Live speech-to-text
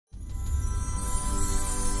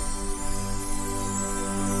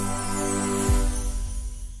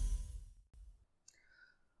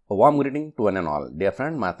A warm greeting to one and all. Dear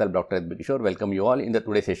friend, myself Dr. S. B. Kishore, welcome you all in the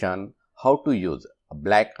today's session, how to use a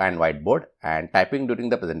black and whiteboard and typing during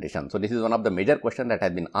the presentation. So this is one of the major questions that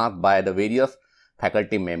has been asked by the various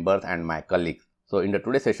faculty members and my colleagues. So in the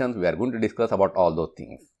today's sessions, we are going to discuss about all those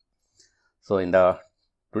things. So in the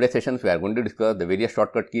today's sessions, we are going to discuss the various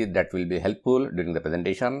shortcut keys that will be helpful during the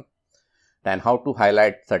presentation, then how to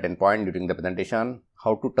highlight certain point during the presentation,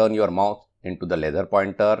 how to turn your mouse into the laser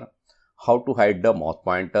pointer, how to hide the mouse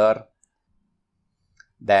pointer,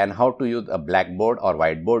 then how to use a blackboard or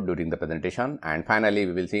whiteboard during the presentation, and finally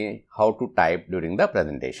we will see how to type during the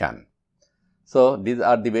presentation. So these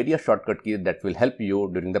are the various shortcut keys that will help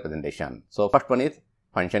you during the presentation. So first one is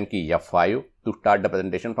function key F5 to start the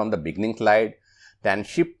presentation from the beginning slide, then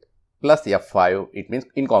shift plus F5, it means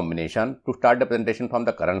in combination to start the presentation from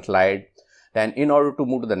the current slide. Then in order to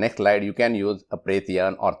move to the next slide, you can use a press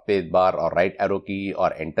N or space bar or right arrow key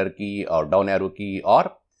or enter key or down arrow key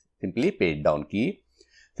or simply page down key.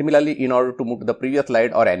 Similarly, in order to move to the previous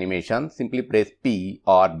slide or animation, simply press P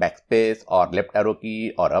or backspace or left arrow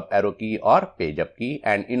key or up arrow key or page up key.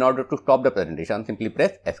 And in order to stop the presentation, simply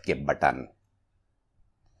press escape button.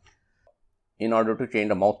 In order to change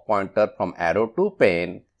the mouse pointer from arrow to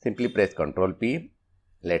pen, simply press Ctrl P.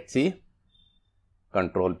 Let's see.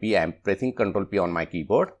 Ctrl P, I am pressing Ctrl P on my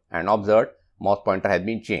keyboard and observe mouse pointer has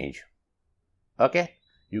been changed. Okay,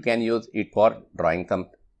 you can use it for drawing some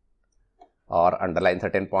or underline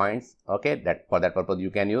certain points. Okay, that for that purpose you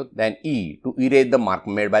can use. Then E to erase the mark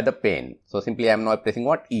made by the pen. So simply I am now pressing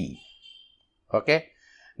what? E. Okay,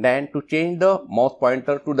 then to change the mouse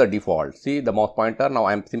pointer to the default, see the mouse pointer, now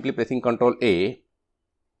I am simply pressing Ctrl A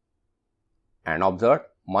and observe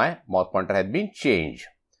my mouse pointer has been changed.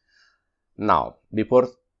 Now, before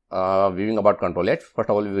viewing about Ctrl H, first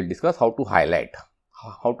of all we will discuss how to highlight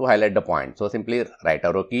the point. So simply right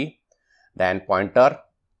arrow key, then pointer,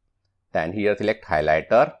 then here select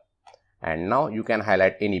highlighter, and now you can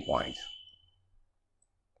highlight any points.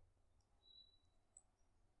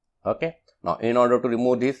 Okay. Now, in order to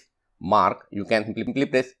remove this mark, you can simply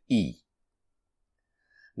press E.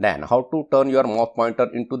 Then how to turn your mouse pointer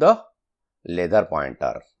into the laser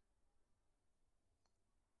pointer.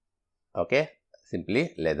 Okay,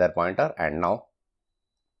 simply laser pointer, and now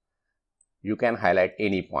you can highlight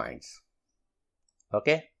any points.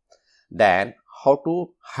 Okay, then how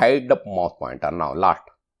to hide the mouse pointer. Now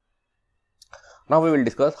we will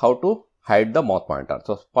discuss how to hide the mouse pointer.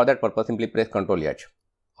 So for that purpose, simply press Ctrl H.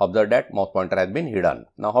 Observe that mouse pointer has been hidden.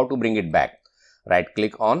 Now how to bring it back? Right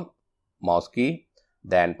click on mouse key,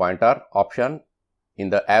 then pointer option, in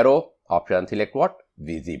the arrow option select what?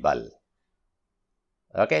 Visible.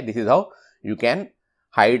 Okay, this is how you can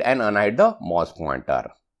hide and unhide the mouse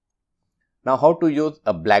pointer. Now how to use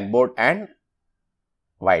a blackboard and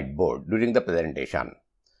whiteboard during the presentation.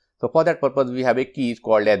 So for that purpose we have a key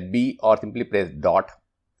called as B, or simply press dot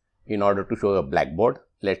in order to show a blackboard.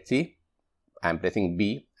 Let's see, I am pressing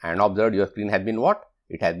B and observe your screen has been what?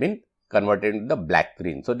 It has been converted into the black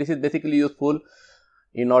screen. So this is basically useful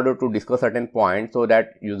in order to discuss certain points so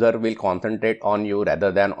that user will concentrate on you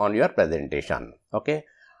rather than on your presentation. Okay,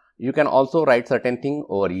 you can also write certain thing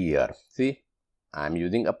over here. See, I am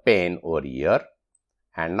using a pen over here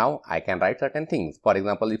and now I can write certain things. For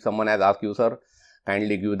example, if someone has asked you, sir,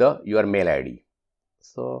 kindly give your mail ID.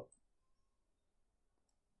 So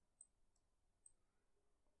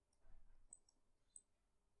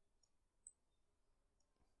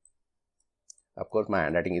of course my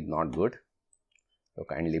handwriting is not good, so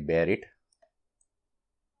kindly bear it.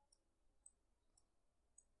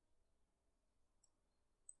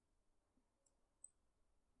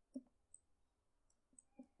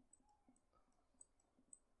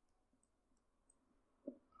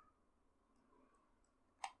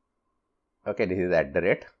 Okay, this is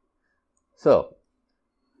 @ So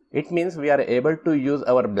it means we are able to use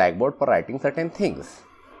our blackboard for writing certain things.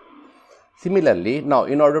 Similarly, now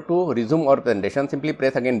in order to resume our presentation, simply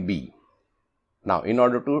press again B. Now in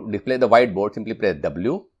order to display the whiteboard, simply press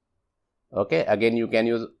W. Okay, again you can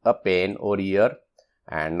use a pen over here,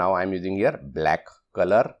 and now I am using here black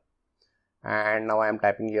color, and now I am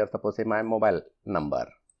typing here, suppose say my mobile number.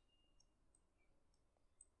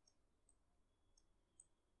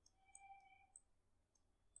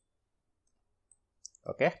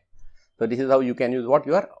 Okay, so this is how you can use what?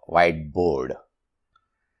 Your whiteboard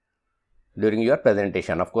during your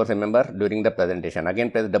presentation. Of course, remember, during the presentation,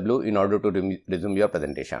 again press W in order to resume your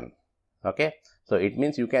presentation. Okay, so it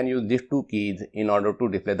means you can use these two keys in order to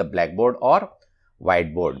display the blackboard or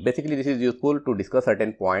whiteboard. Basically, this is useful to discuss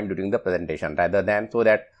certain point during the presentation, rather than so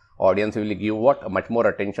that audience will give what? Much more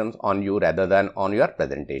attention on you rather than on your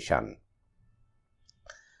presentation.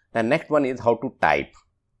 The next one is how to type.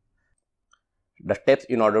 The steps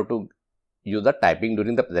in order to use the typing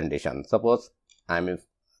during the presentation. Suppose I am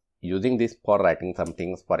using this for writing some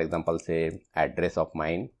things, for example, say address of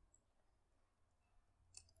mine.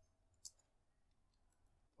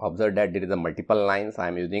 Observe that there is a multiple lines I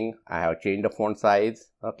am using. I have changed the font size,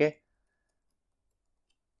 okay,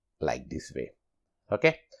 like this way,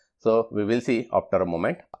 okay. So we will see after a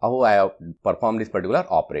moment how I have performed this particular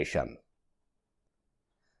operation.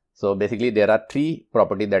 So basically there are three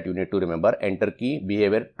properties that you need to remember. Enter key,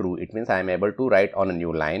 behavior true. It means I am able to write on a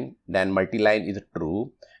new line. Then multi-line is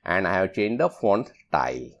true, and I have changed the font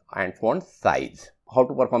style and font size. How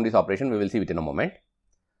to perform this operation we will see within a moment.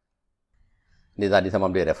 These are some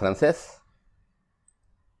of the references.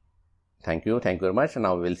 Thank you very much.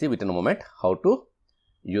 Now we will see within a moment how to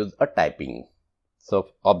use a typing. So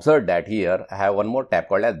observe that here I have one more tab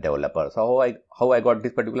called as developer. So how I got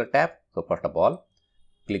this particular tab? So first of all,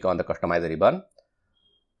 click on the customize ribbon,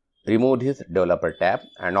 remove this developer tab,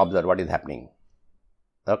 and observe what is happening.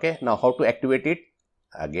 Okay, now how to activate it?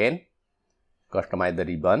 Again, customize the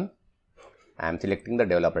ribbon. I am selecting the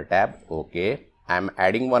developer tab. Okay, I am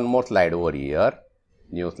adding one more slide over here,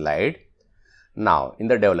 new slide. Now in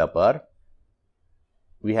the developer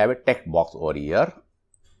we have a text box over here,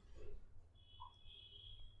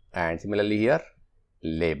 and similarly here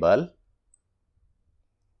label.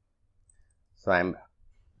 So I am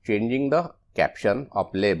changing the caption of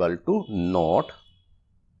label to note.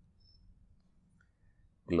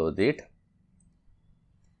 Close it.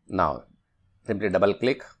 Now simply double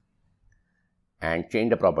click and change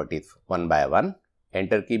the properties one by one.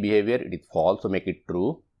 Enter key behavior, it is false, so make it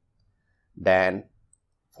true. Then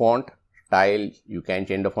font style, you can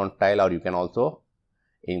change the font style, or you can also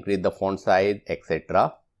increase the font size,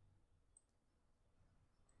 etc.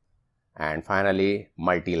 And finally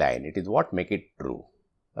multi-line, it is what, make it true.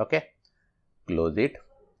 Okay, close it.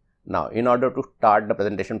 Now in order to start the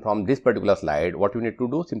presentation from this particular slide, what you need to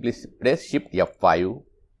do, simply press Shift F5.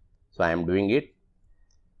 So I am doing it.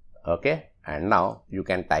 Okay, and now you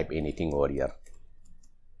can type anything over here.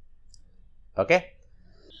 Okay,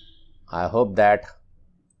 I hope that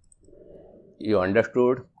you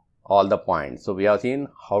understood all the points. So we have seen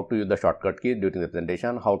how to use the shortcut keys during the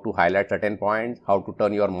presentation, how to highlight certain points, how to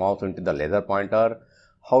turn your mouse into the laser pointer,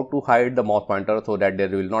 how to hide the mouse pointer so that there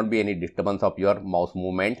will not be any disturbance of your mouse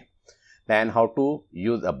movement, then how to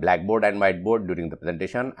use a blackboard and whiteboard during the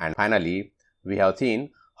presentation, and finally we have seen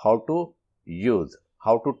how to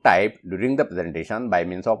type during the presentation by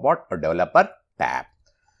means of what? A developer tab.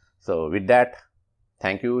 So with that,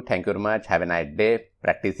 thank you very much. Have a nice day.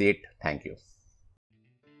 Practice it. Thank you.